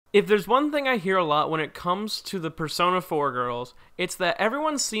If there's one thing I hear a lot when it comes to the Persona 4 girls, it's that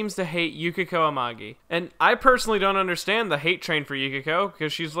everyone seems to hate Yukiko Amagi. And I personally don't understand the hate train for Yukiko,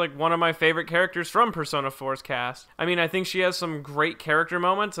 because she's like one of my favorite characters from Persona 4's cast. I mean, I think she has some great character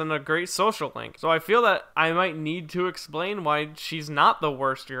moments and a great social link. So I feel that I might need to explain why she's not the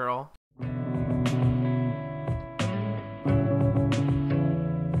worst girl.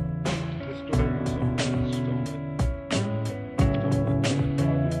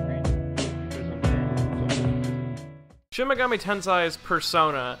 Shin Megami Tensei's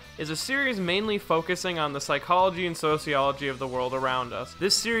Persona is a series mainly focusing on the psychology and sociology of the world around us.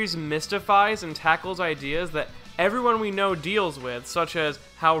 This series mystifies and tackles ideas that everyone we know deals with, such as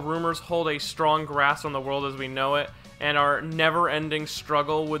how rumors hold a strong grasp on the world as we know it, and our never-ending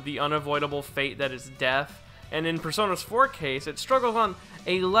struggle with the unavoidable fate that is death. And in Persona's 4 case, it struggles on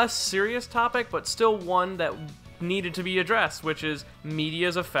a less serious topic, but still one that needed to be addressed, which is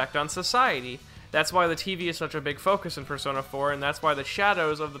media's effect on society. That's why the TV is such a big focus in Persona 4, and that's why the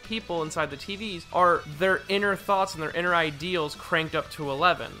shadows of the people inside the TVs are their inner thoughts and their inner ideals cranked up to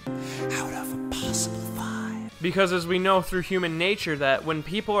 11. Out of a possible 5. Because as we know through human nature that when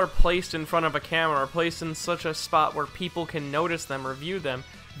people are placed in front of a camera or placed in such a spot where people can notice them or view them,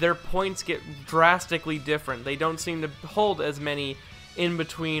 their points get drastically different. They don't seem to hold as many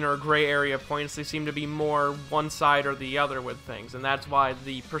in-between or gray area points. They seem to be more one side or the other with things, and that's why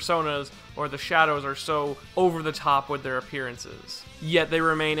the personas or the shadows are so over the top with their appearances. Yet they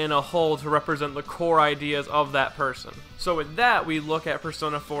remain in a whole to represent the core ideas of that person. So with that, we look at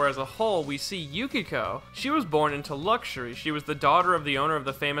Persona 4 as a whole. We see Yukiko. She was born into luxury. She was the daughter of the owner of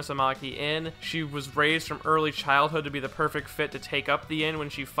the famous Amagi Inn. She was raised from early childhood to be the perfect fit to take up the inn when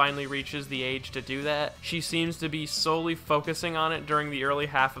she finally reaches the age to do that. She seems to be solely focusing on it during the early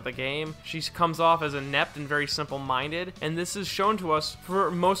half of the game. She comes off as inept and very simple-minded, and this is shown to us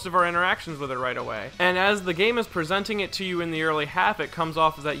for most of our interactions with her right away. And as the game is presenting it to you in the early half, it comes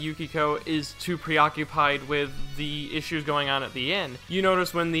off as that Yukiko is too preoccupied with the issues going on at the inn. You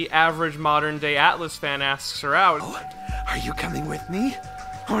notice when the average modern-day Atlas fan asks her out, Oh, are you coming with me?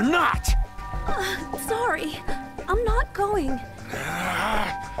 Or not? Sorry, I'm not going.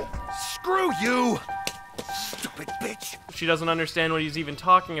 Screw you! Stupid bitch! she doesn't understand what he's even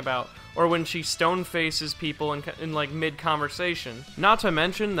talking about, or when she stone faces people in like mid-conversation. Not to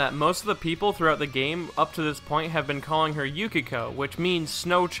mention that most of the people throughout the game up to this point have been calling her Yukiko, which means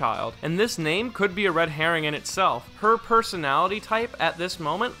Snow Child, and this name could be a red herring in itself. Her personality type at this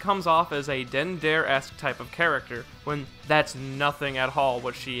moment comes off as a Dendere-esque type of character, when that's nothing at all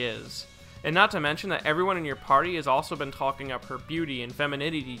what she is. And not to mention that everyone in your party has also been talking up her beauty and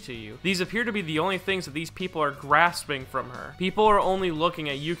femininity to you. These appear to be the only things that these people are grasping from her. People are only looking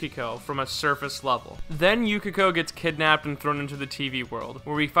at Yukiko from a surface level. Then Yukiko gets kidnapped and thrown into the TV world,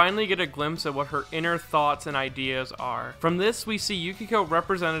 where we finally get a glimpse of what her inner thoughts and ideas are. From this, we see Yukiko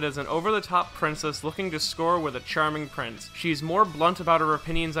represented as an over-the-top princess looking to score with a charming prince. She's more blunt about her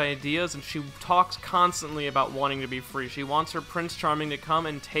opinions and ideas, and she talks constantly about wanting to be free. She wants her Prince Charming to come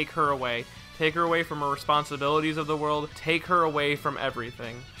and take her away. Take her away from her responsibilities of the world, take her away from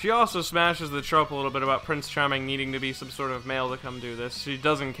everything. She also smashes the trope a little bit about Prince Charming needing to be some sort of male to come do this. She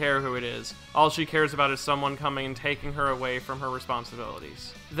doesn't care who it is. All she cares about is someone coming and taking her away from her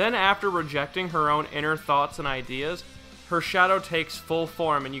responsibilities. Then after rejecting her own inner thoughts and ideas, her shadow takes full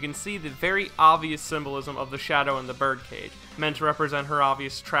form, and you can see the very obvious symbolism of the shadow in the birdcage, meant to represent her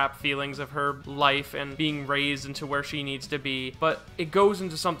obvious trapped feelings of her life and being raised into where she needs to be, but it goes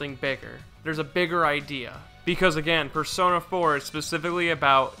into something bigger. There's a bigger idea. Because again, Persona 4 is specifically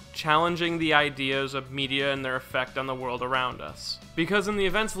about challenging the ideas of media and their effect on the world around us. Because in the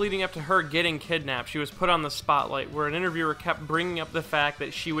events leading up to her getting kidnapped, she was put on the spotlight, where an interviewer kept bringing up the fact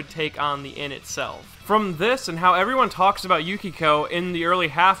that she would take on the inn itself. From this and how everyone talks about Yukiko in the early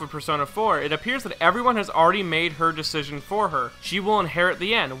half of Persona 4, it appears that everyone has already made her decision for her. She will inherit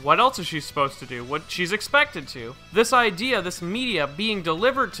the inn. What else is she supposed to do? What she's expected to. This idea, this media being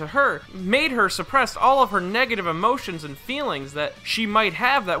delivered to her, made her suppress all of her negative emotions and feelings that she might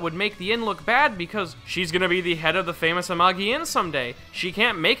have that would make the inn look bad, because she's gonna be the head of the famous Amagi Inn someday. She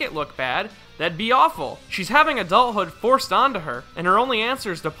can't make it look bad. That'd be awful. She's having adulthood forced onto her, and her only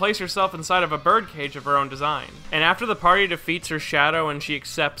answer is to place herself inside of a birdcage of her own design. And after the party defeats her shadow and she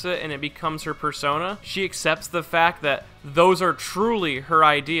accepts it and it becomes her persona, she accepts the fact that those are truly her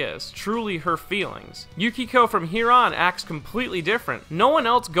ideas, truly her feelings. Yukiko from here on acts completely different. No one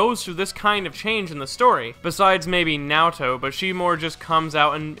else goes through this kind of change in the story, besides maybe Naoto, but she more just comes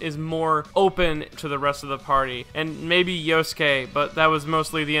out and is more open to the rest of the party, and maybe Yosuke, but that was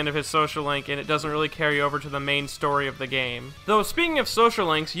mostly the end of his social link, and it doesn't really carry over to the main story of the game. Though speaking of social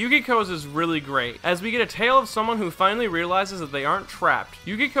links, Yukiko's is really great, as we get a tale of someone who finally realizes that they aren't trapped.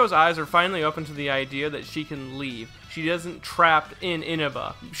 Yukiko's eyes are finally open to the idea that she can leave. She isn't trapped in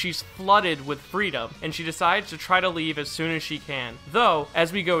Inaba. She's flooded with freedom, and she decides to try to leave as soon as she can. Though,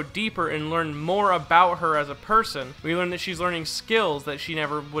 as we go deeper and learn more about her as a person, we learn that she's learning skills that she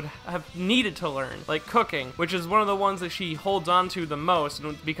never would have needed to learn, like cooking, which is one of the ones that she holds on to the most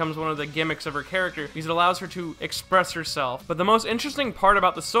and becomes one of the gimmicks of her character because it allows her to express herself. But the most interesting part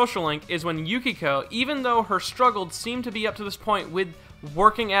about the social link is when Yukiko, even though her struggles seem to be up to this point with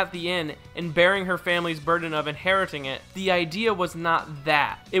working at the inn and bearing her family's burden of inheriting it, the idea was not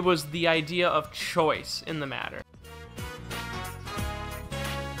that. It was the idea of choice in the matter.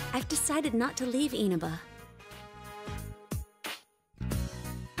 I've decided not to leave Inaba.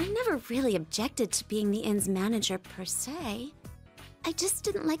 I never really objected to being the inn's manager per se. I just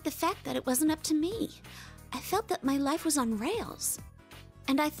didn't like the fact that it wasn't up to me. I felt that my life was on rails,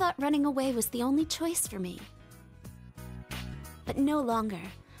 and I thought running away was the only choice for me. But no longer.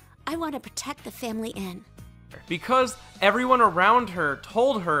 I want to protect the family inn. Because everyone around her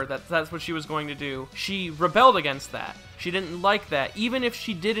told her that that's what she was going to do, she rebelled against that. She didn't like that. Even if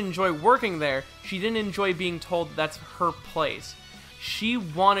she did enjoy working there, she didn't enjoy being told that's her place. She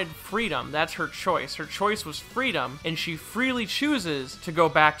wanted freedom. That's her choice. Her choice was freedom, and she freely chooses to go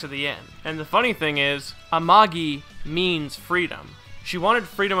back to the inn. And the funny thing is, Amagi means freedom. She wanted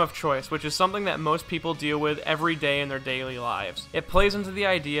freedom of choice, which is something that most people deal with every day in their daily lives. It plays into the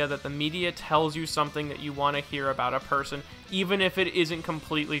idea that the media tells you something that you want to hear about a person, even if it isn't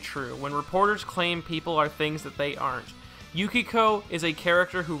completely true, when reporters claim people are things that they aren't. Yukiko is a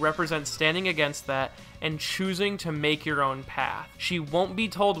character who represents standing against that and choosing to make your own path. She won't be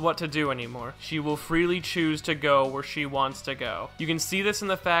told what to do anymore. She will freely choose to go where she wants to go. You can see this in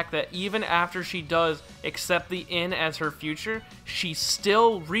the fact that even after she does accept the inn as her future, she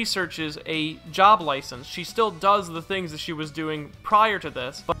still researches a job license. She still does the things that she was doing prior to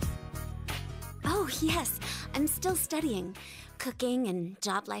this. Oh, yes. I'm still studying. Cooking and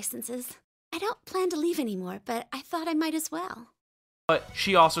job licenses. I don't plan to leave anymore, but I thought I might as well. But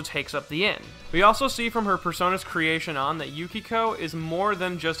she also takes up the inn. We also see from her persona's creation on that Yukiko is more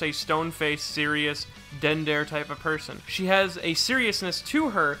than just a stone-faced, serious, dendere type of person. She has a seriousness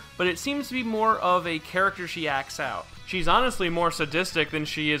to her, but it seems to be more of a character she acts out. She's honestly more sadistic than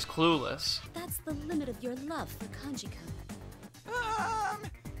she is clueless. That's the limit of your love for Kanjiko.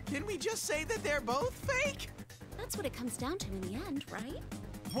 Can we just say that they're both fake? That's what it comes down to in the end, right?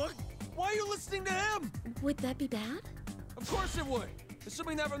 What? Why are you listening to him? Would that be bad? Of course it would.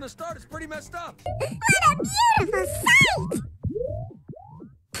 Assuming that from the start is pretty messed up. What a beautiful sight!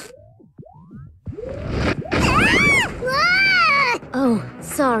 Oh,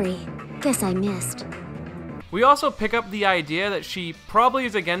 sorry. Guess I missed. We also pick up the idea that she probably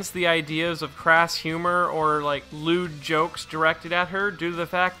is against the ideas of crass humor or like lewd jokes directed at her due to the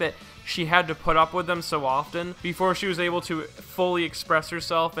fact that she had to put up with them so often before she was able to fully express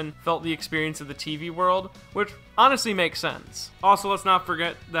herself and felt the experience of the TV world, which honestly makes sense. Also, let's not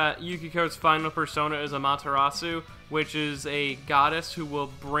forget that Yukiko's final persona is Amaterasu, which is a goddess who will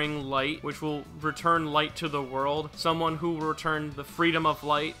bring light, which will return light to the world. Someone who will return the freedom of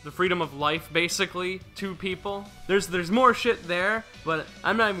light, the freedom of life, basically, to people. There's more shit there, but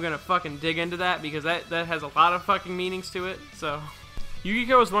I'm not even gonna fucking dig into that because that has a lot of fucking meanings to it, so...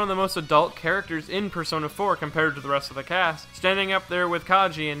 Yukiko is one of the most adult characters in Persona 4 compared to the rest of the cast, standing up there with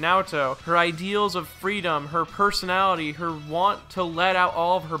Kaji and Naoto. Her ideals of freedom, her personality, her want to let out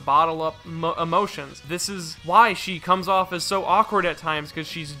all of her bottle up emotions. This is why she comes off as so awkward at times, because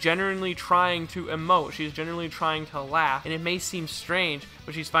she's genuinely trying to emote, she's genuinely trying to laugh, and it may seem strange,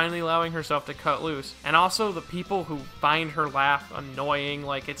 but she's finally allowing herself to cut loose. And also the people who find her laugh annoying,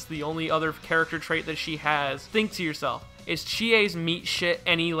 like it's the only other character trait that she has, think to yourself, is Chie's meat shit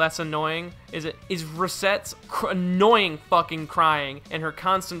any less annoying? Is Rosette's annoying fucking crying and her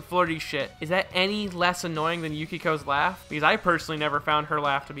constant flirty shit, is that any less annoying than Yukiko's laugh? Because I personally never found her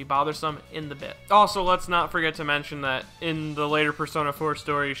laugh to be bothersome in the bit. Also, let's not forget to mention that in the later Persona 4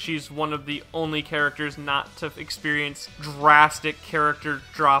 story, she's one of the only characters not to experience drastic character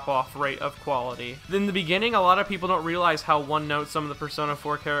drop-off rate of quality. In the beginning, a lot of people don't realize how one-note some of the Persona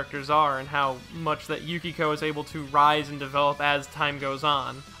 4 characters are and how much that Yukiko is able to rise and develop as time goes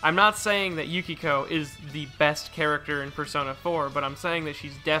on. I'm not saying that Yukiko is the best character in Persona 4, but I'm saying that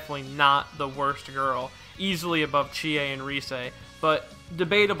she's definitely not the worst girl, easily above Chie and Rise, but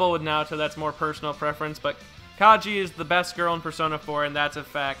debatable with Naoto, that's more personal preference, but Kaji is the best girl in Persona 4, and that's a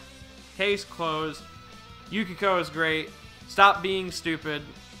fact. Case closed. Yukiko is great. Stop being stupid.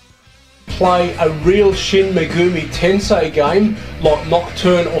 Play a real Shin Megumi Tensei game like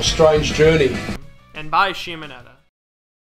Nocturne or Strange Journey. And bye, Shimonetta.